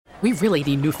We really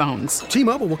need new phones.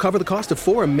 T-Mobile will cover the cost of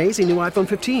 4 amazing new iPhone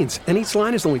 15s, and each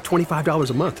line is only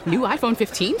 $25 a month. New iPhone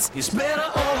 15s? It's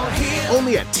better over here.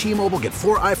 Only at T-Mobile, get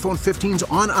 4 iPhone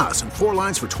 15s on us and 4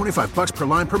 lines for $25 per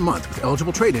line per month with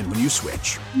eligible trade-in when you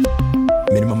switch.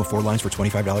 Minimum of 4 lines for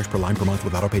 $25 per line per month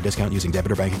with autopay discount using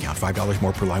debit or bank account. $5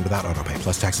 more per line without autopay,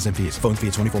 plus taxes and fees. Phone fee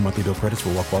at 24 monthly bill credits for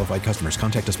well-qualified customers.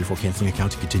 Contact us before canceling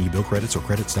account to continue bill credits or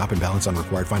credit stop and balance on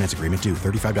required finance agreement due.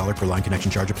 $35 per line connection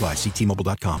charge applies. See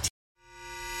T-Mobile.com.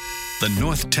 The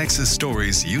North Texas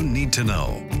stories you need to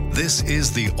know. This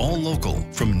is the All Local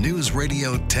from News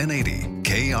Radio 1080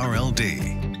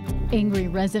 KRLD. Angry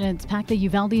residents packed the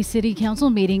Uvalde City Council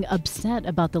meeting upset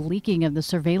about the leaking of the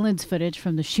surveillance footage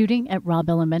from the shooting at Robb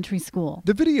Elementary School.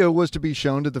 The video was to be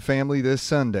shown to the family this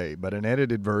Sunday, but an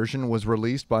edited version was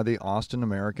released by the Austin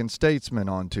American-Statesman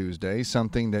on Tuesday,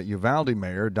 something that Uvalde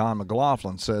Mayor Don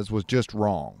McLaughlin says was just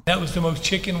wrong. That was the most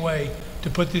chicken way to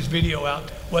put this video out.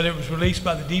 Whether it was released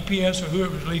by the DPS or who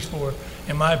it was released for,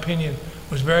 in my opinion,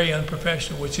 was very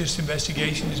unprofessional, which this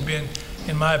investigation has been,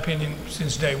 in my opinion,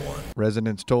 since day one.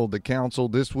 Residents told the council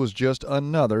this was just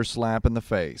another slap in the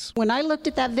face. When I looked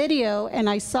at that video and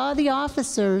I saw the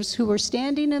officers who were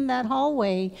standing in that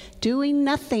hallway doing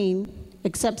nothing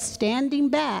except standing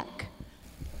back,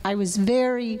 I was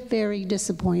very, very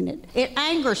disappointed. It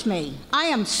angers me. I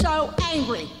am so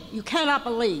angry. You cannot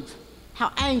believe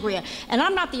how angry I am. And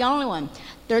I'm not the only one.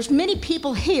 There's many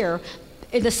people here,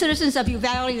 the citizens of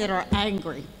Uvalde, that are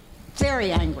angry,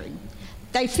 very angry.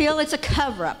 They feel it's a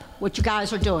cover-up, what you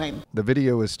guys are doing. The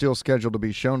video is still scheduled to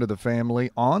be shown to the family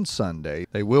on Sunday.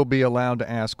 They will be allowed to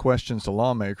ask questions to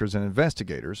lawmakers and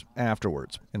investigators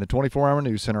afterwards. In the 24-hour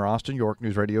news center, Austin, York,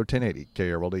 News Radio 1080,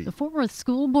 KRLD. The Fort Worth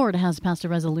School Board has passed a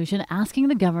resolution asking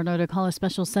the governor to call a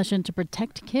special session to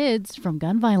protect kids from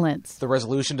gun violence. The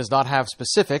resolution does not have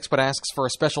specifics, but asks for a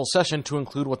special session to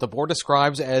include what the board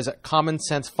describes as common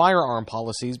sense firearm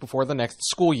policies before the next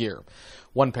school year.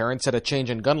 One parent said a change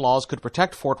in gun laws could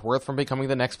protect Fort Worth from becoming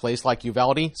the next place like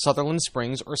Uvalde, Sutherland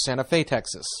Springs, or Santa Fe,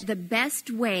 Texas. The best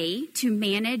way to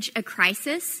manage a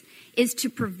crisis is to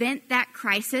prevent that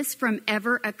crisis from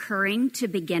ever occurring to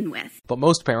begin with. But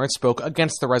most parents spoke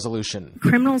against the resolution.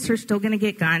 Criminals are still going to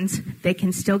get guns. They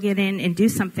can still get in and do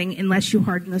something unless you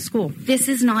harden the school. This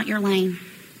is not your lane.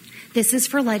 This is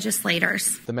for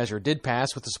legislators. The measure did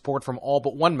pass with the support from all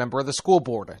but one member of the school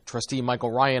board. Trustee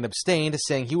Michael Ryan abstained,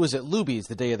 saying he was at Luby's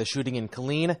the day of the shooting in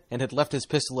Killeen and had left his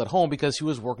pistol at home because he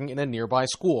was working in a nearby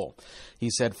school. He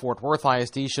said Fort Worth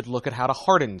ISD should look at how to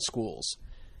harden schools.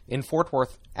 In Fort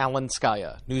Worth, Alan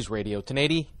Skaya, News Radio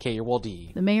 1080,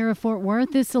 KRLD. The mayor of Fort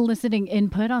Worth is soliciting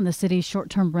input on the city's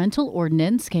short-term rental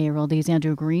ordinance. KRLD's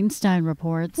Andrew Greenstein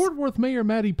reports. Fort Worth Mayor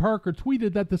Maddie Parker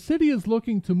tweeted that the city is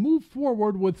looking to move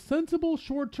forward with sensible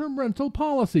short-term rental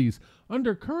policies.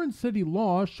 Under current city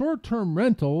law, short-term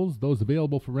rentals, those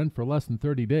available for rent for less than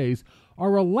 30 days,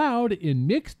 are allowed in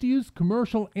mixed-use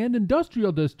commercial and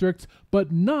industrial districts,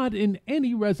 but not in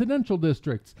any residential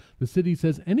districts. The city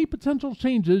says any potential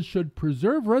changes should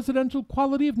preserve residential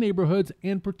quality of neighborhoods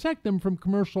and protect them from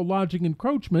commercial lodging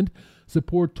encroachment,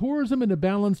 support tourism in a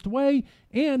balanced way,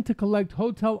 and to collect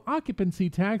hotel occupancy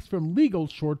tax from legal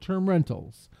short-term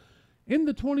rentals. In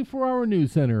the 24-hour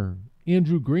news center,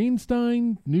 Andrew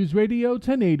Greenstein, News Radio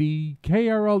 1080,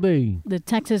 KRLD. The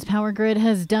Texas power grid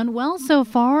has done well so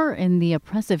far in the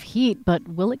oppressive heat, but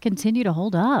will it continue to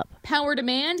hold up? Power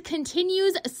demand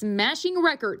continues smashing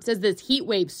records as this heat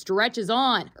wave stretches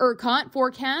on. ERCOT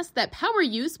forecasts that power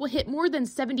use will hit more than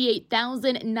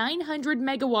 78,900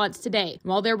 megawatts today.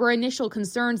 While there were initial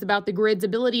concerns about the grid's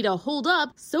ability to hold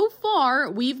up, so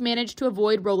far we've managed to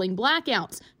avoid rolling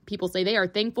blackouts. People say they are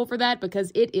thankful for that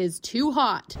because it is too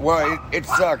hot. Well, it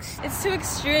sucks. It's too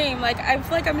extreme. Like, I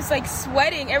feel like I'm just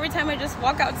sweating every time I just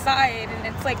walk outside,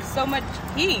 and it's so much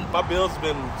heat. My bill's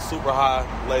been super high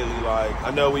lately.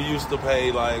 I know we used to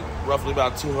pay roughly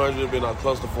about $200, been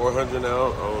close to $400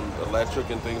 now on electric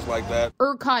and things like that.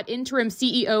 ERCOT interim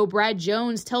CEO Brad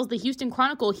Jones tells the Houston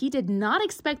Chronicle he did not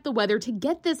expect the weather to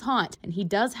get this hot, and he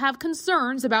does have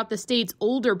concerns about the state's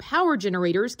older power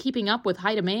generators keeping up with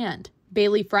high demand.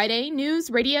 Bailey Friday,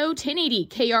 News Radio 1080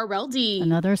 KRLD.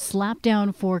 Another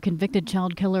slapdown for convicted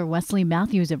child killer Wesley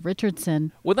Matthews of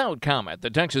Richardson. Without comment, the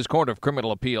Texas Court of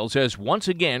Criminal Appeals has once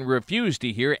again refused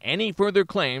to hear any further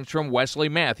claims from Wesley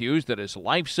Matthews that his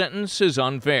life sentence is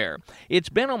unfair. It's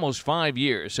been almost 5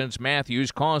 years since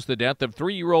Matthews caused the death of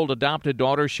 3-year-old adopted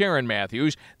daughter Sharon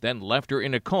Matthews, then left her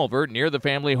in a culvert near the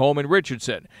family home in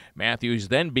Richardson. Matthews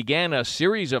then began a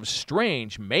series of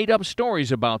strange, made-up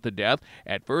stories about the death,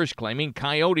 at first claiming claiming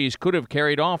coyotes could have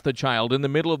carried off the child in the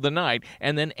middle of the night,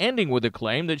 and then ending with a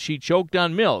claim that she choked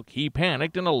on milk. He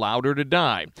panicked and allowed her to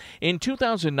die. In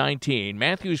 2019,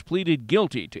 Matthews pleaded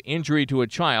guilty to injury to a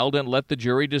child and let the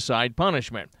jury decide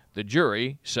punishment. The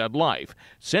jury said life.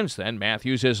 Since then,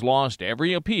 Matthews has lost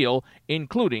every appeal,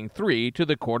 including 3 to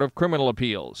the Court of Criminal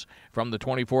Appeals. From the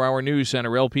 24-Hour News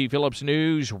Center, LP Phillips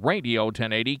News, Radio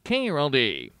 1080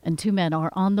 KRLD. And 2 men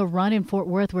are on the run in Fort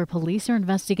Worth where police are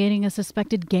investigating a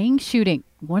suspected gang shooting.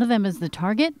 One of them is the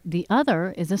target, the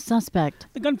other is a suspect.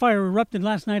 The gunfire erupted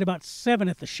last night about 7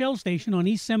 at the Shell station on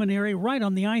East Seminary, right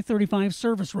on the I-35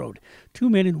 service road. 2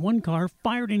 men in one car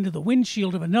fired into the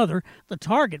windshield of another. The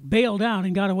target bailed out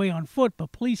and got away on foot,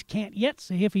 but police can't yet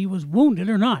say if he was wounded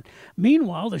or not.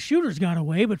 Meanwhile, the shooters got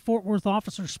away, but Fort Worth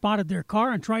officers spotted their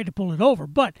car and tried to pull it over.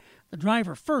 But the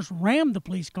driver first rammed the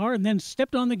police car and then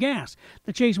stepped on the gas.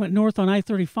 The chase went north on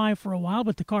I-35 for a while,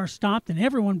 but the car stopped and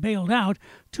everyone bailed out.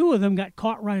 2 of them got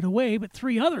caught right away, but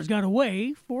 3 others got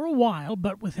away for a while.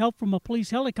 But with help from a police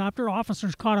helicopter,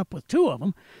 officers caught up with 2 of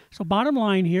them. So bottom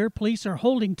line here, police are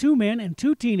holding 2 men and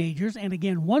 2 teenagers. And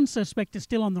again, 1 suspect is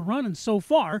still on the run, and so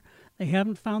far, they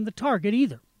haven't found the target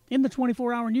either. In the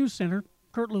 24-Hour News Center,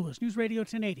 Kurt Lewis, News Radio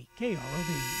 1080,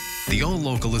 KRLD. The All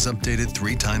Local is updated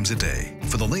 3 times a day.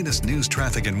 For the latest news,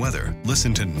 traffic, and weather,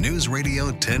 listen to News Radio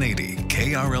 1080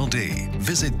 KRLD.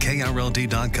 Visit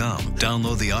KRLD.com,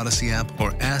 download the Odyssey app,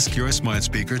 or ask your smart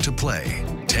speaker to play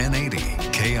 1080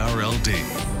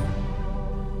 KRLD.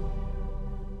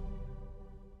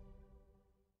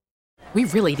 We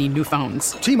really need new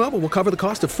phones. T-Mobile will cover the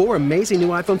cost of 4 amazing new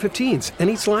iPhone 15s, and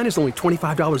each line is only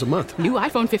 $25 a month. New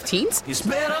iPhone 15s? It's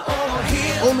better over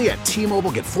here. Only at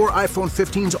T-Mobile, get 4 iPhone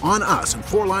 15s on us and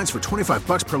 4 lines for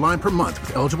 $25 per line per month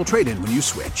with eligible trade-in when you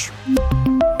switch.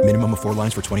 Minimum of 4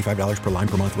 lines for $25 per line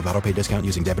per month with autopay discount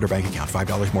using debit or bank account.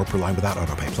 $5 more per line without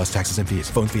autopay, plus taxes and fees.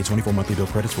 Phone fee at 24 monthly bill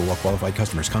credits for well-qualified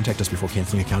customers. Contact us before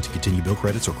canceling account to continue bill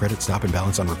credits or credit stop and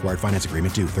balance on required finance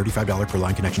agreement due. $35 per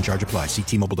line connection charge applies. See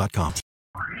T-Mobile.com.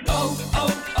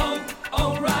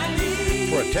 O'Reilly.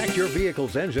 Protect your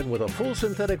vehicle's engine with a full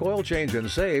synthetic oil change and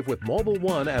save with Mobil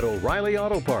 1 at O'Reilly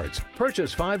Auto Parts.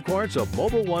 Purchase 5 quarts of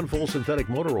Mobil 1 full synthetic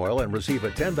motor oil and receive a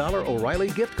 $10 O'Reilly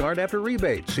gift card after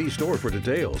rebate. See store for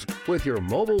details. With your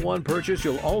Mobil 1 purchase,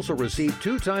 you'll also receive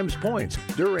 2 times points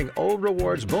during Old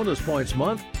Rewards Bonus Points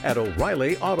Month at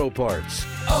O'Reilly Auto Parts.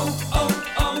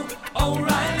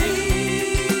 O'Reilly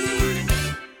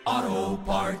Auto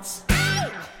Parts.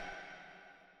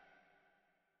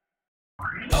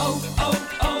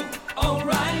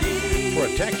 O'Reilly.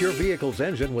 Protect your vehicle's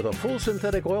engine with a full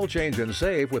synthetic oil change and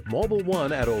save with Mobil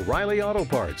 1 at O'Reilly Auto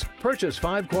Parts. Purchase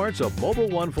 5 quarts of Mobil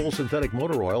 1 full synthetic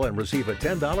motor oil and receive a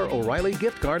 $10 O'Reilly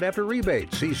gift card after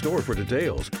rebate. See store for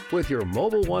details. With your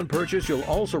Mobil 1 purchase, you'll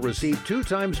also receive 2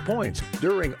 times points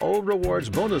during Old Rewards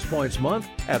Bonus Points Month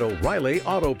at O'Reilly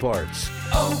Auto Parts.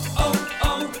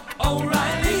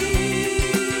 O'Reilly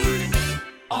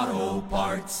Auto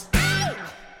Parts.